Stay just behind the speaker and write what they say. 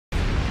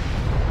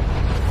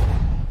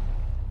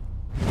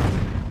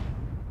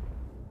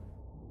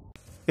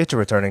It's a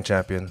returning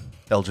champion,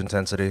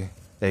 Elgintensity,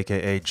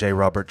 aka J.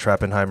 Robert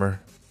Trappenheimer.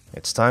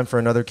 It's time for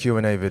another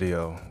Q&A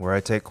video, where I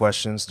take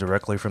questions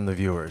directly from the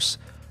viewers.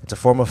 It's a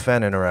form of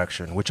fan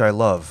interaction, which I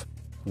love,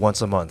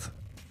 once a month.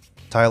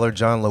 Tyler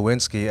John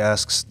Lewinsky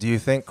asks, do you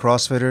think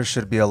CrossFitters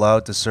should be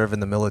allowed to serve in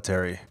the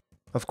military?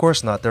 Of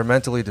course not, they're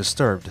mentally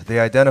disturbed. They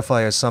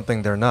identify as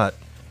something they're not,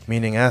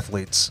 meaning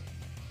athletes.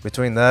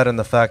 Between that and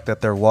the fact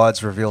that their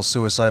WODs reveal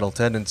suicidal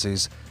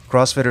tendencies,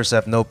 CrossFitters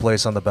have no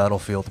place on the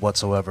battlefield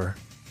whatsoever.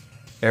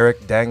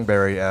 Eric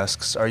Dangberry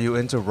asks, are you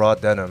into raw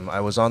denim? I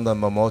was on the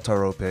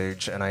Momotaro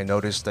page and I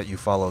noticed that you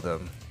follow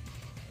them.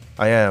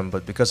 I am,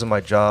 but because of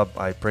my job,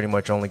 I pretty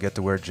much only get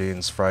to wear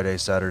jeans Friday,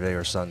 Saturday,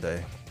 or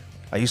Sunday.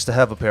 I used to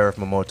have a pair of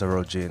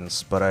Momotaro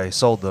jeans, but I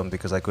sold them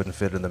because I couldn't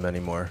fit in them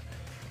anymore.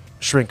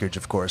 Shrinkage,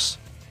 of course.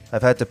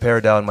 I've had to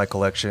pare down my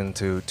collection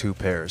to 2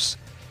 pairs.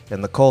 In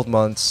the cold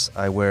months,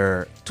 I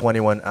wear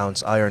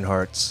 21-ounce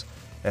Ironhearts,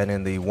 and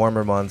in the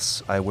warmer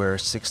months, I wear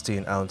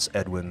 16-ounce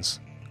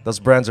Edwins. Those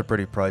brands are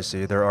pretty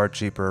pricey. There are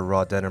cheaper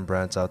raw denim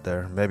brands out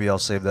there. Maybe I'll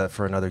save that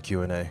for another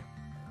Q&A.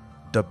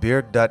 The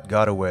Beard That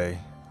Got Away,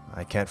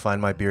 I can't find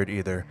my beard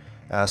either,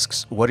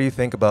 asks, what do you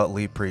think about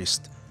Lee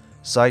Priest?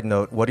 Side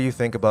note, what do you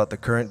think about the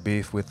current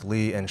beef with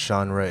Lee and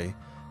Sean Ray?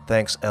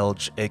 Thanks,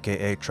 Elge,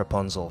 aka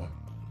Trapunzel.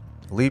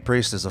 Lee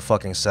Priest is a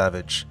fucking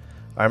savage.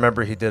 I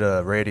remember he did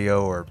a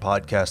radio or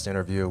podcast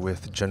interview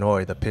with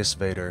Janoi the Piss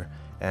Vader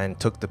and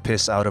took the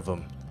piss out of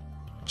him.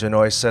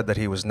 Janoi said that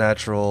he was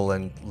natural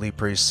and Lee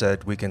Priest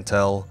said, we can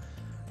tell.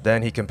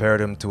 Then he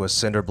compared him to a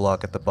cinder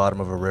block at the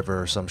bottom of a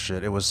river or some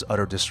shit. It was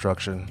utter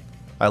destruction.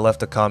 I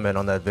left a comment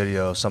on that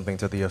video, something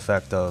to the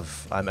effect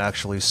of, I'm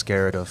actually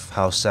scared of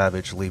how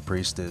savage Lee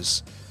Priest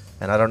is.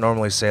 And I don't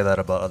normally say that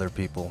about other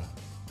people.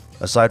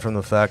 Aside from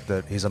the fact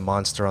that he's a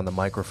monster on the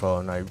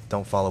microphone, I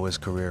don't follow his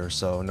career,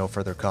 so no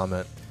further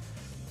comment.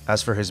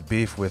 As for his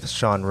beef with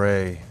Sean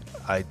Ray,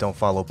 I don't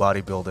follow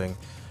bodybuilding.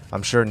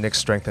 I'm sure Nick's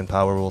Strength and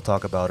Power will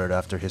talk about it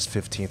after his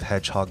 15th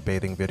hedgehog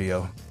bathing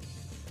video.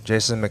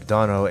 Jason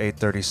McDonough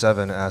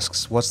 837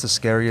 asks, what's the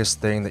scariest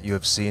thing that you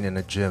have seen in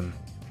a gym?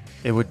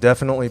 It would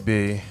definitely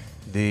be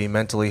the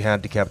mentally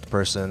handicapped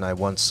person I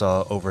once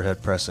saw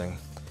overhead pressing,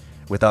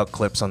 without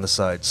clips on the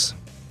sides.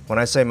 When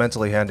I say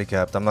mentally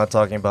handicapped, I'm not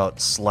talking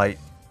about slight,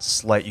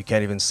 you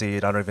can't even see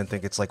it, I don't even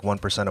think it's like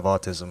 1% of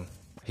autism.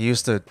 He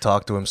used to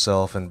talk to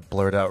himself and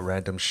blurt out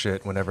random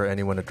shit whenever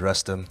anyone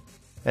addressed him.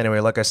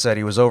 Anyway, like I said,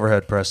 he was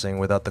overhead pressing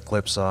without the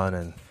clips on,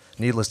 and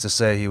needless to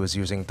say, he was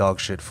using dog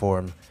shit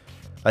form.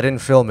 I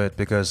didn't film it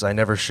because I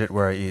never shit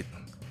where I eat,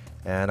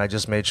 and I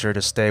just made sure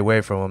to stay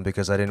away from him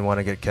because I didn't want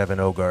to get Kevin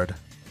Ogard.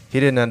 He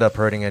didn't end up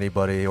hurting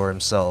anybody or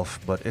himself,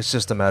 but it's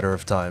just a matter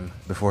of time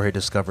before he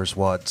discovers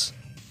WODs.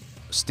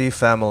 Steve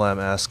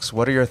Famalam asks,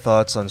 what are your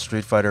thoughts on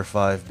Street Fighter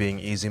V being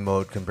easy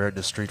mode compared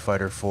to Street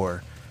Fighter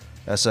 4?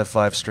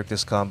 SF5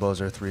 strictest combos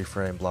are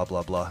 3-frame, blah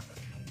blah blah.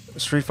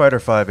 Street Fighter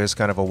V is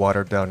kind of a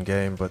watered down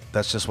game, but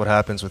that's just what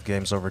happens with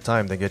games over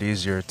time. They get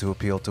easier to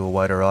appeal to a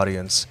wider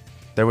audience.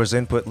 There was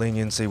input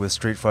leniency with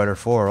Street Fighter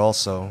 4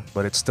 also,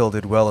 but it still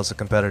did well as a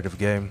competitive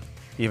game.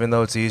 Even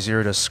though it's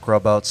easier to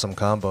scrub out some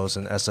combos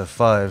in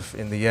SF5,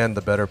 in the end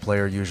the better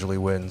player usually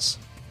wins.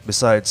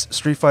 Besides,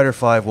 Street Fighter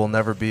V will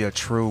never be a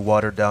true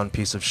watered down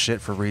piece of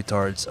shit for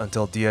retards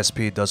until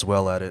DSP does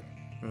well at it.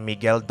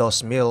 Miguel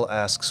Dos Mil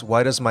asks,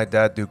 why does my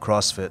dad do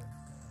CrossFit?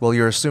 Well,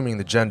 you're assuming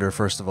the gender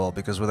first of all,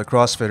 because with a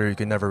CrossFitter you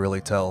can never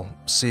really tell.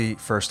 See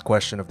first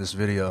question of this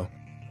video.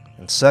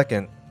 And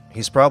second,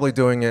 he's probably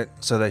doing it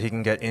so that he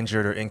can get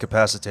injured or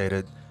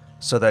incapacitated,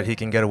 so that he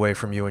can get away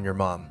from you and your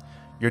mom.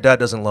 Your dad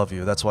doesn't love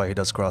you, that's why he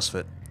does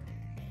CrossFit.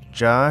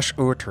 Josh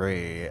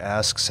Utri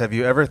asks, have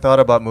you ever thought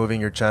about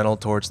moving your channel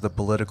towards the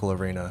political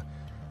arena?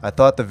 I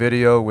thought the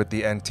video with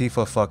the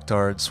Antifa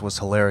fucktards was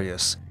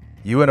hilarious.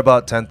 You and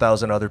about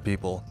 10,000 other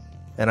people.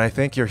 And I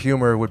think your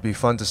humor would be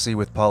fun to see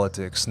with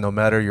politics, no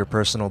matter your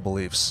personal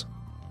beliefs.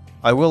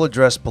 I will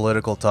address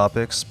political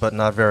topics, but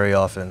not very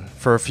often,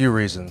 for a few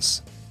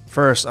reasons.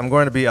 First, I'm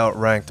going to be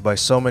outranked by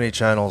so many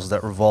channels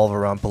that revolve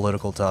around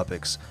political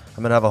topics.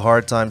 I'm going to have a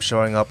hard time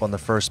showing up on the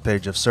first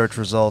page of search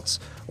results,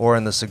 or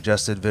in the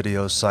suggested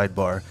videos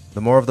sidebar.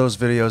 The more of those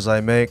videos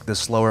I make, the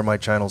slower my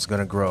channel's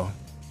going to grow.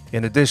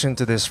 In addition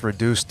to this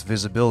reduced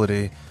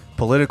visibility,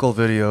 political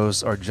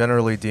videos are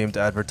generally deemed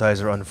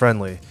advertiser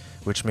unfriendly,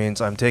 which means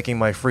I'm taking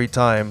my free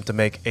time to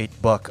make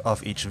 $8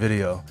 off each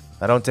video.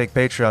 I don't take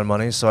Patreon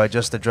money, so I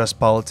just address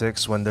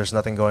politics when there's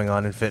nothing going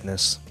on in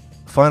fitness.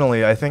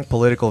 Finally, I think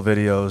political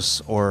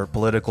videos, or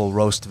political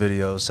roast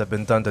videos, have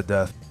been done to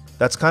death.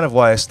 That's kind of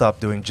why I stopped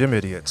doing Gym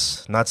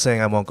Idiots. Not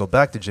saying I won't go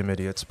back to Gym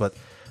Idiots, but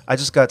I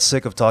just got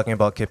sick of talking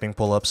about kipping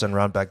pull-ups and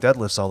round back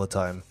deadlifts all the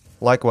time.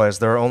 Likewise,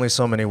 there are only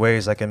so many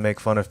ways I can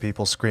make fun of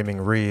people screaming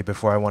 "Re"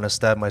 before I want to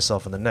stab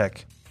myself in the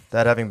neck.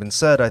 That having been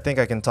said, I think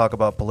I can talk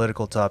about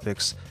political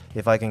topics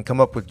if I can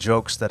come up with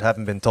jokes that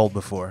haven't been told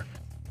before.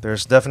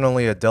 There's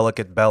definitely a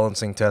delicate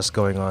balancing test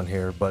going on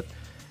here, but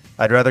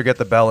I'd rather get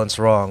the balance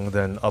wrong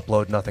than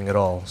upload nothing at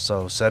all,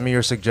 so send me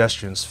your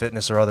suggestions,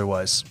 fitness or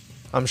otherwise.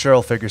 I'm sure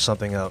I'll figure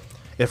something out.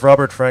 If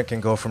Robert Frank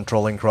can go from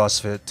trolling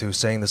CrossFit to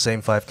saying the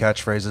same 5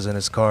 catchphrases in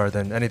his car,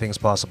 then anything's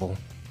possible.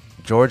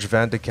 George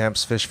Van de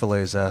Kamp's Fish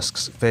Fillets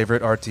asks,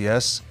 favorite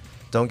RTS?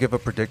 Don't give a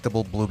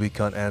predictable Blueby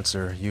cunt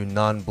answer, you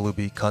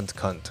non-Blueby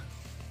cunt.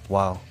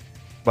 Wow.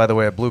 By the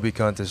way, a Blueby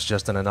cunt is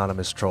just an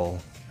anonymous troll.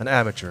 An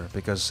amateur,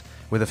 because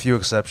with a few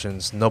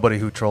exceptions, nobody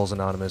who trolls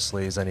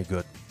anonymously is any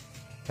good.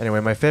 Anyway,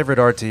 my favorite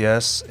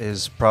RTS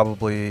is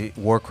probably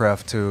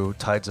Warcraft 2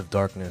 Tides of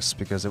Darkness,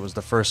 because it was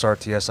the first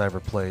RTS I ever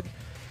played.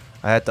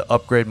 I had to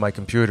upgrade my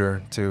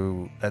computer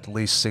to at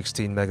least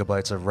 16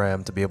 megabytes of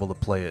RAM to be able to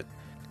play it.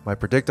 My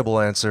predictable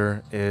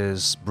answer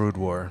is Brood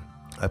War.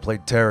 I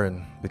played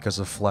Terran because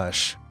of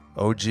Flash,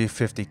 OG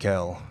 50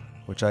 cal,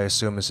 which I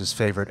assume is his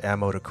favorite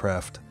ammo to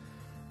craft.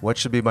 What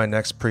should be my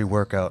next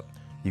pre-workout?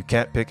 You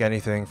can't pick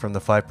anything from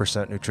the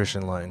 5%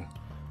 nutrition line.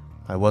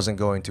 I wasn't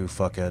going to,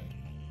 fuckhead.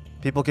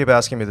 People keep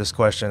asking me this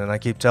question and I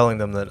keep telling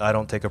them that I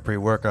don't take a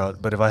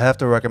pre-workout, but if I have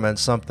to recommend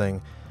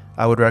something,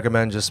 I would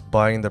recommend just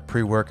buying the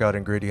pre-workout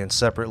ingredients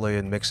separately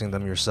and mixing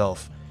them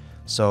yourself.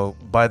 So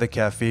buy the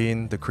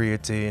caffeine, the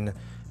creatine,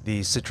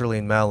 the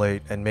citrulline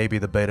malate, and maybe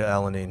the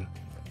beta-alanine.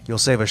 You'll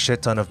save a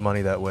shit ton of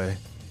money that way.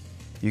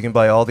 You can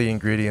buy all the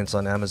ingredients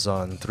on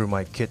Amazon through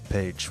my kit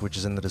page, which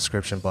is in the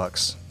description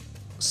box.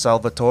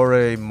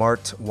 Salvatore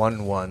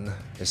Mart11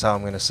 is how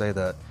I'm going to say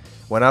that.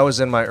 When I was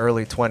in my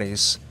early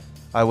 20s,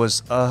 I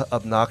was a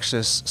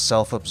obnoxious,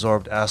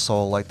 self-absorbed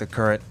asshole like the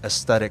current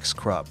aesthetics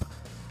crop.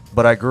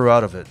 But I grew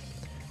out of it.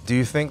 Do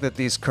you think that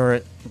these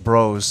current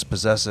bros,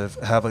 possessive,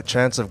 have a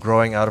chance of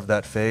growing out of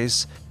that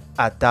phase?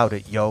 I doubt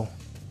it, yo.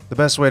 The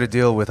best way to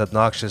deal with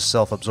obnoxious,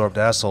 self-absorbed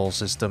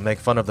assholes is to make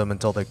fun of them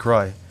until they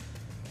cry.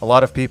 A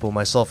lot of people,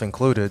 myself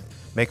included,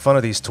 make fun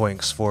of these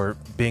twinks for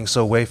being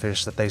so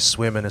waifish that they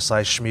swim in a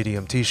size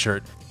medium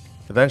t-shirt.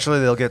 Eventually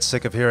they'll get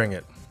sick of hearing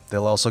it.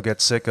 They'll also get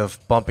sick of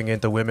bumping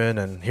into women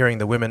and hearing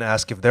the women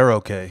ask if they're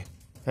okay.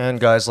 And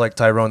guys like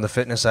Tyrone the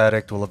fitness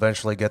addict will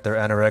eventually get their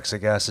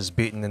anorexic asses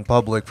beaten in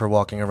public for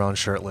walking around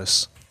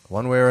shirtless.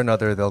 One way or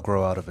another, they'll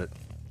grow out of it.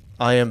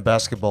 I Am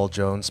Basketball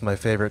Jones, my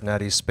favorite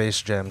Natty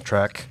Space Jam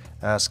track,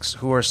 asks,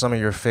 who are some of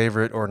your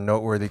favorite or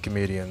noteworthy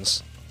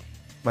comedians?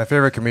 My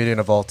favorite comedian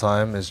of all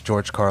time is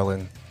George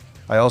Carlin.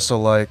 I also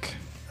like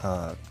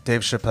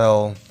Dave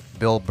Chappelle,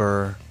 Bill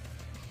Burr,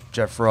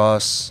 Jeff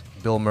Ross,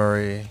 Bill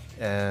Murray,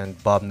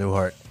 and Bob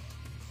Newhart.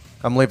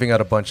 I'm leaving out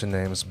a bunch of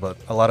names, but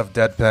a lot of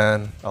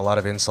deadpan, a lot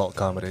of insult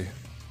comedy.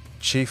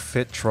 Chief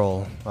Fit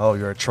Troll. Oh,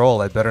 you're a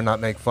troll. I'd better not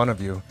make fun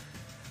of you.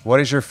 What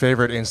is your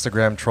favorite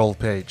Instagram troll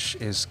page?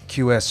 Is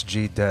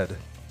QSG dead?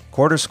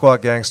 Quarter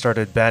Squat Gang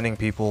started banning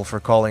people for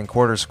calling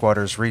quarter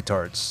squatters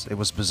retards. It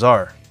was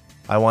bizarre.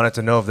 I wanted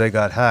to know if they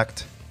got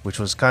hacked, which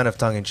was kind of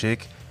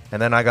tongue-in-cheek, and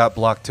then I got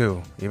blocked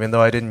too, even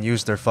though I didn't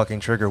use their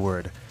fucking trigger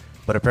word.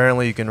 But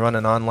apparently you can run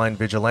an online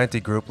vigilante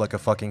group like a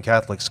fucking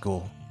Catholic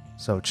school.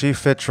 So Chief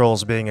Fit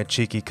Troll's being a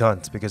cheeky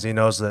cunt because he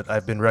knows that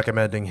I've been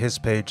recommending his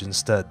page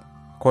instead.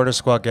 Quarter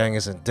Squat Gang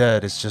isn't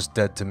dead, it's just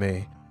dead to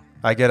me.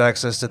 I get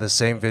access to the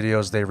same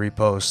videos they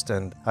repost,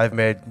 and I've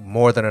made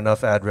more than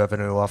enough ad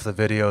revenue off the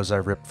videos I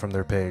ripped from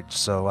their page,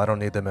 so I don't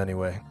need them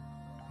anyway.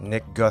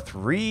 Nick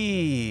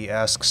Guthrie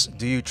asks,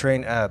 do you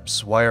train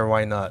abs? Why or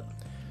why not?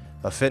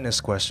 A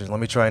fitness question. Let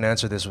me try and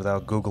answer this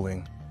without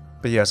Googling.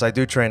 But yes, I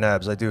do train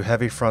abs. I do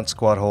heavy front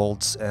squat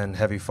holds and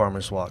heavy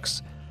farmer's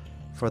walks.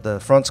 For the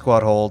front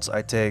squat holds,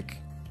 I take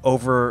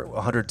over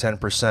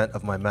 110%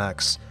 of my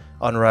max,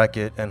 unrack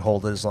it, and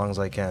hold it as long as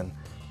I can.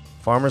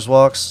 Farmer's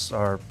walks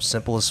are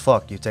simple as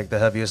fuck. You take the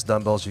heaviest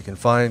dumbbells you can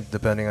find,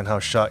 depending on how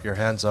shot your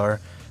hands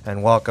are,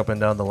 and walk up and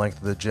down the length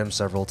of the gym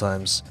several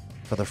times.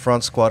 For the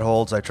front squat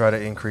holds, I try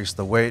to increase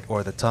the weight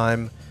or the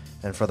time,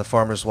 and for the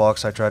farmer's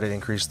walks, I try to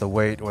increase the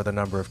weight or the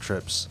number of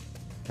trips.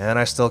 And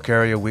I still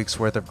carry a week's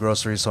worth of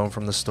groceries home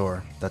from the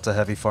store. That's a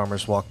heavy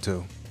farmer's walk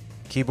too.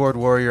 Keyboard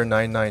Warrior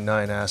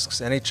 999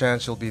 asks, any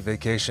chance you'll be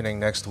vacationing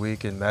next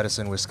week in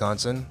Madison,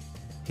 Wisconsin?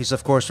 He's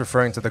of course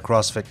referring to the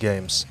CrossFit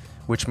Games,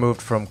 which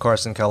moved from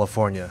Carson,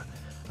 California.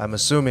 I'm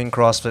assuming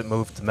CrossFit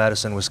moved to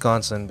Madison,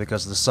 Wisconsin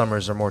because the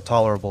summers are more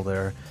tolerable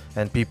there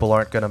and people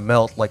aren't gonna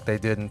melt like they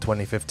did in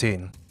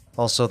 2015.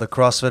 Also, the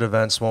CrossFit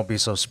events won't be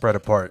so spread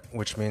apart,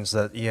 which means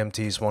that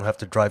EMTs won't have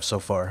to drive so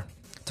far.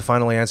 To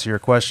finally answer your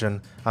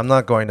question, I'm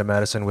not going to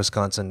Madison,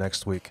 Wisconsin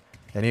next week.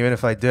 And even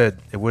if I did,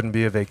 it wouldn't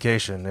be a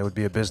vacation, it would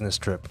be a business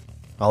trip.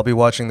 I'll be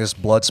watching this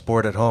blood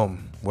sport at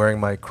home, wearing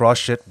my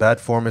CrossFit Bad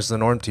Form is the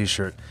Norm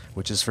t-shirt,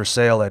 which is for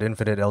sale at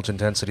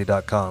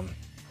infiniteelgintensity.com.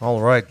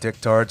 Alright,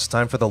 dicktards,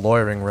 time for the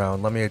lawyering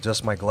round. Let me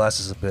adjust my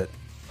glasses a bit.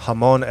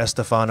 Hamon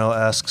Estefano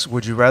asks,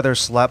 would you rather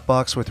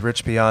slapbox with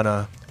Rich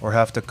Piana, or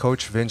have to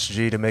coach Vince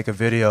G to make a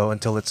video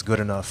until it's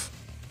good enough?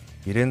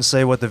 You didn't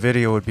say what the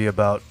video would be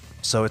about,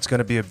 so it's going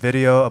to be a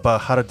video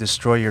about how to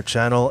destroy your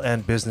channel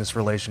and business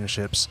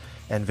relationships,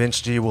 and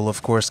Vince G will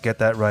of course get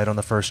that right on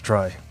the first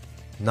try.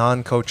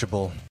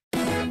 Non-coachable.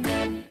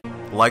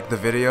 Like the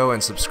video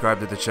and subscribe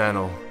to the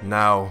channel,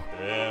 now.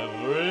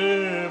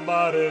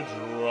 Everybody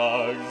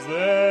drugs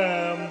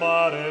them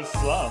body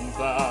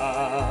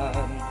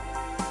sometime.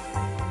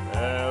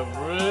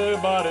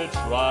 Everybody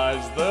tries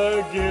manage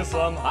the gear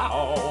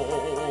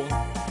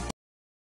somehow.